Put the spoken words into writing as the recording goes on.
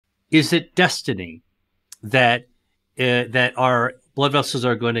is it destiny that that our blood vessels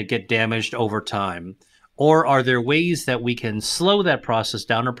are going to get damaged over time? Or are there ways that we can slow that process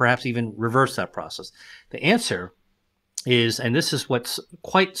down or perhaps even reverse that process? The answer is, and this is what's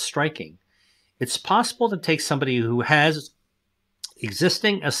quite striking, it's possible to take somebody who has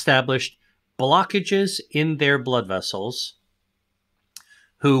existing established blockages in their blood vessels,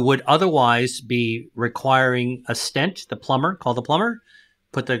 who would otherwise be requiring a stent, call the plumber,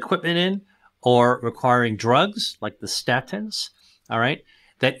 put the equipment in, or requiring drugs like the statins, all right,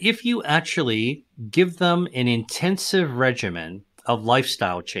 that if you actually give them an intensive regimen of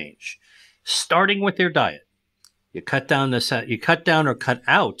lifestyle change, starting with their diet, you cut down or cut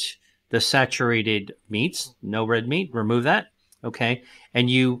out the saturated meats, no red meat, remove that, okay, and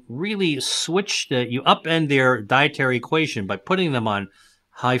you really you upend their dietary equation by putting them on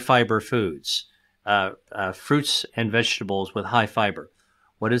high fiber foods, fruits and vegetables with high fiber.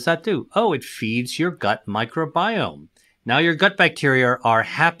 What does that do? Oh, it feeds your gut microbiome. Now your gut bacteria are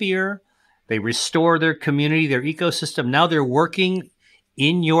happier. They restore their community, their ecosystem. Now they're working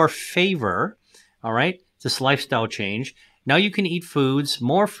in your favor. All right. This lifestyle change. Now you can eat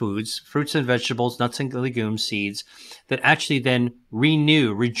more foods, fruits and vegetables, nuts and legumes, seeds that actually then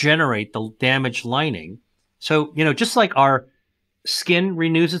regenerate the damaged lining. So, just like our skin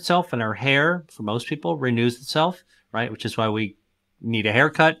renews itself and our hair, for most people, renews itself, right? Which is why we need a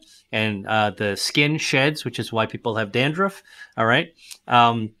haircut, and the skin sheds, which is why people have dandruff. All right.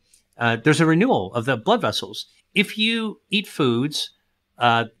 There's a renewal of the blood vessels. If you eat foods,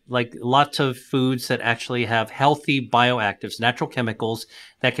 like lots of foods that actually have healthy bioactives, natural chemicals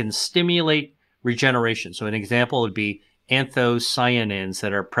that can stimulate regeneration. So an example would be anthocyanins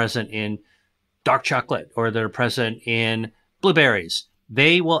that are present in dark chocolate or that are present in blueberries.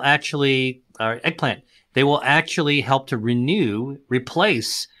 They will actually, eggplant, they will actually help to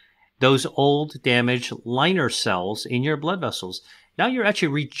replace those old damaged liner cells in your blood vessels. Now you're actually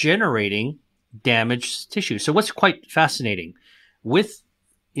regenerating damaged tissue. So what's quite fascinating, with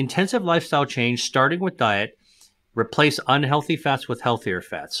intensive lifestyle change, starting with diet, replace unhealthy fats with healthier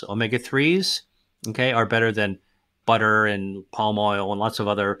fats. Omega-3s, okay, are better than butter and palm oil and lots of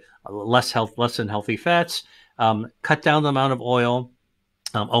other less than healthy fats. Cut down the amount of oil.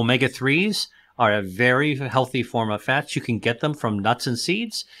 Omega-3s are a very healthy form of fats. You can get them from nuts and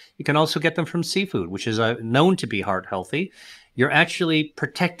seeds. You can also get them from seafood, which is known to be heart healthy. You're actually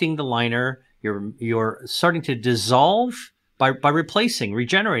protecting the liner. You're starting to dissolve by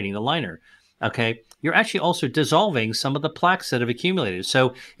regenerating the liner. Okay. You're actually also dissolving some of the plaques that have accumulated.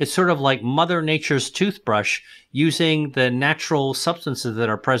 So it's sort of like Mother Nature's toothbrush using the natural substances that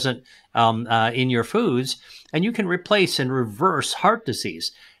are present in your foods, and you can replace and reverse heart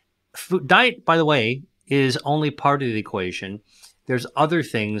disease. Diet, by the way, is only part of the equation. There's other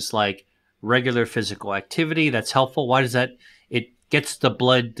things like regular physical activity that's helpful. Why does that? It gets the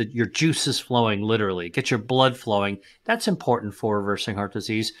blood, your juices flowing, literally. It gets your blood flowing. That's important for reversing heart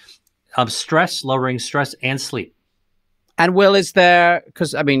disease. Lowering stress and sleep. And Will, is there,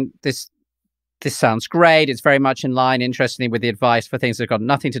 because I mean, this sounds great. It's very much in line, interestingly, with the advice for things that have got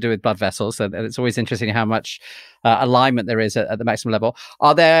nothing to do with blood vessels. So it's always interesting how much alignment there is at the maximum level.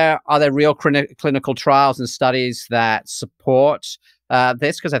 Are there real clinical trials and studies that support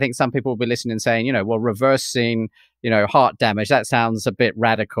this? Because I think some people will be listening and saying, well, reversing, heart damage, that sounds a bit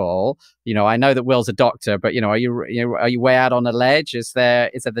radical. I know that Will's a doctor, but are you way out on a ledge? Is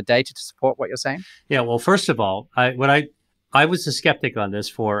there the data to support what you're saying? Yeah. Well, first of all, I was a skeptic on this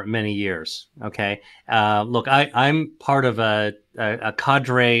for many years. Okay. Look, I'm part of a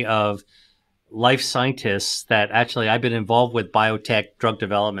cadre of life scientists that actually I've been involved with biotech drug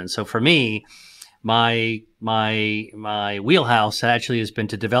development. So for me, my wheelhouse actually has been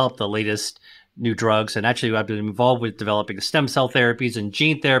to develop the latest new drugs. And actually I've been involved with developing stem cell therapies and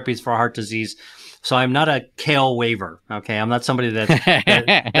gene therapies for heart disease. So I'm not a kale waver, okay? I'm not somebody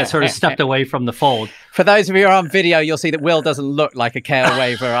that sort of stepped away from the fold. For those of you who are on video, you'll see that Will doesn't look like a kale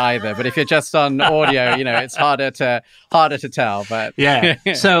waver either. But if you're just on audio, it's harder to tell. But yeah,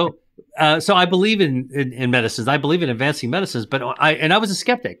 so I believe in medicines. I believe in advancing medicines. But I was a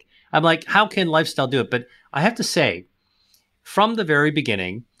skeptic. I'm like, how can lifestyle do it? But I have to say, from the very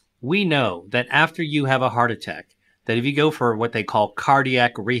beginning, we know that after you have a heart attack, that if you go for what they call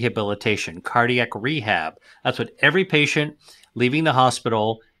cardiac rehabilitation, cardiac rehab, that's what every patient leaving the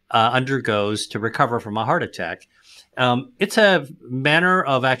hospital undergoes to recover from a heart attack. It's a manner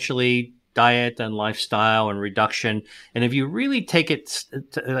of actually diet and lifestyle and reduction. And if you really take it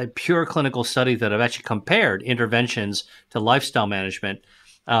to pure clinical studies that have actually compared interventions to lifestyle management,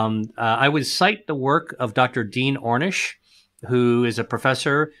 I would cite the work of Dr. Dean Ornish, who is a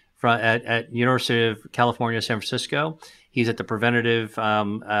professor at University of California, San Francisco. He's at the Preventative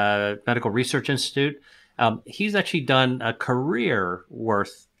Medical Research Institute. He's actually done a career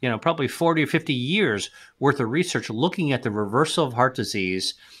worth, probably 40 or 50 years worth of research looking at the reversal of heart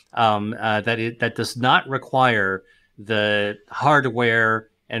disease that does not require the hardware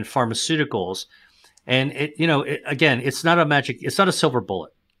and pharmaceuticals. And again, it's not a silver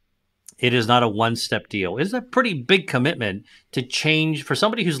bullet. It is not a one-step deal. It's a pretty big commitment to change for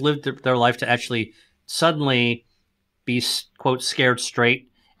somebody who's lived their life to actually suddenly be, quote, scared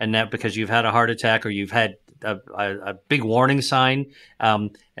straight, and that because you've had a heart attack or you've had a big warning sign,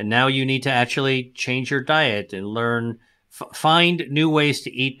 and now you need to actually change your diet and learn, find new ways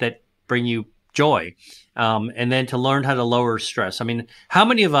to eat that bring you joy, and then to learn how to lower stress. I mean, how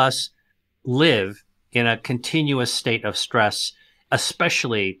many of us live in a continuous state of stress,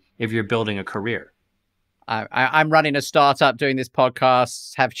 especially if you're building a career? I'm running a startup, doing this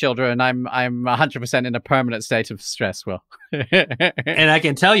podcast, have children. I'm 100% in a permanent state of stress, Will. And I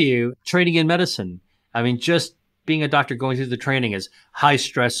can tell you, training in medicine, I mean, just being a doctor going through the training is high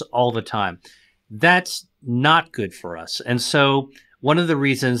stress all the time. That's not good for us. And so one of the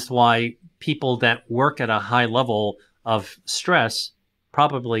reasons why people that work at a high level of stress,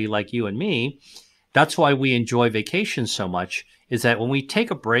 probably like you and me, that's why we enjoy vacation so much, is that when we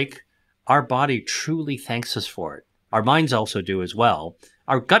take a break, our body truly thanks us for it. Our minds also do as well.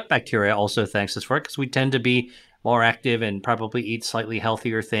 Our gut bacteria also thanks us for it because we tend to be more active and probably eat slightly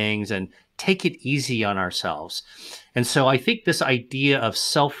healthier things and take it easy on ourselves. And so I think this idea of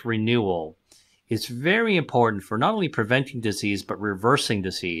self-renewal is very important for not only preventing disease, but reversing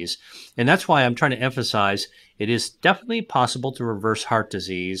disease. And that's why I'm trying to emphasize it is definitely possible to reverse heart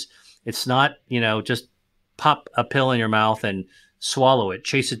disease. It's not, just pop a pill in your mouth and swallow it,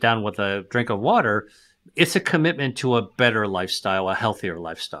 chase it down with a drink of water. It's a commitment to a better lifestyle, a healthier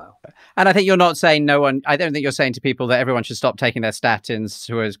lifestyle. And I think you're not saying I don't think you're saying to people that everyone should stop taking their statins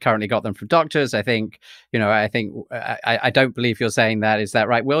who has currently got them from doctors. I think, I don't believe you're saying that. Is that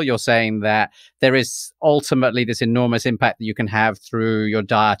right, Will? You're saying that there is ultimately this enormous impact that you can have through your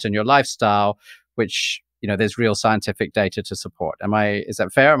diet and your lifestyle, which, there's real scientific data to support. Is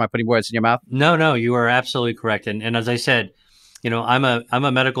that fair? Am I putting words in your mouth? No, you are absolutely correct. And as I said, I'm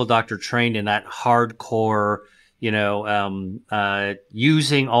a medical doctor trained in that hardcore,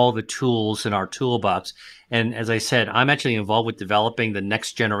 using all the tools in our toolbox. And as I said, I'm actually involved with developing the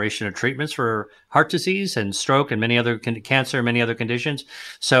next generation of treatments for heart disease and stroke and many other cancer and many other conditions.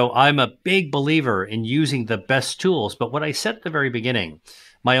 So I'm a big believer in using the best tools. But what I said at the very beginning,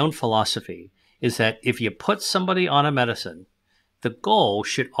 my own philosophy is that if you put somebody on a medicine, the goal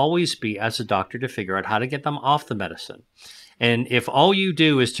should always be as a doctor to figure out how to get them off the medicine. And if all you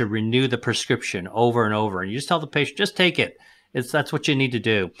do is to renew the prescription over and over, and you just tell the patient, just take it, that's what you need to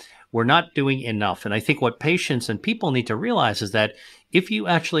do, we're not doing enough. And I think what patients and people need to realize is that if you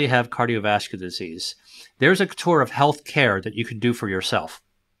actually have cardiovascular disease, there's a tour of health care that you can do for yourself.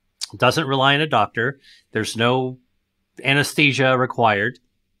 It doesn't rely on a doctor. There's no anesthesia required.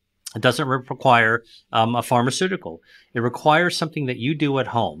 It doesn't require a pharmaceutical. It requires something that you do at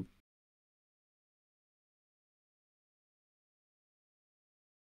home.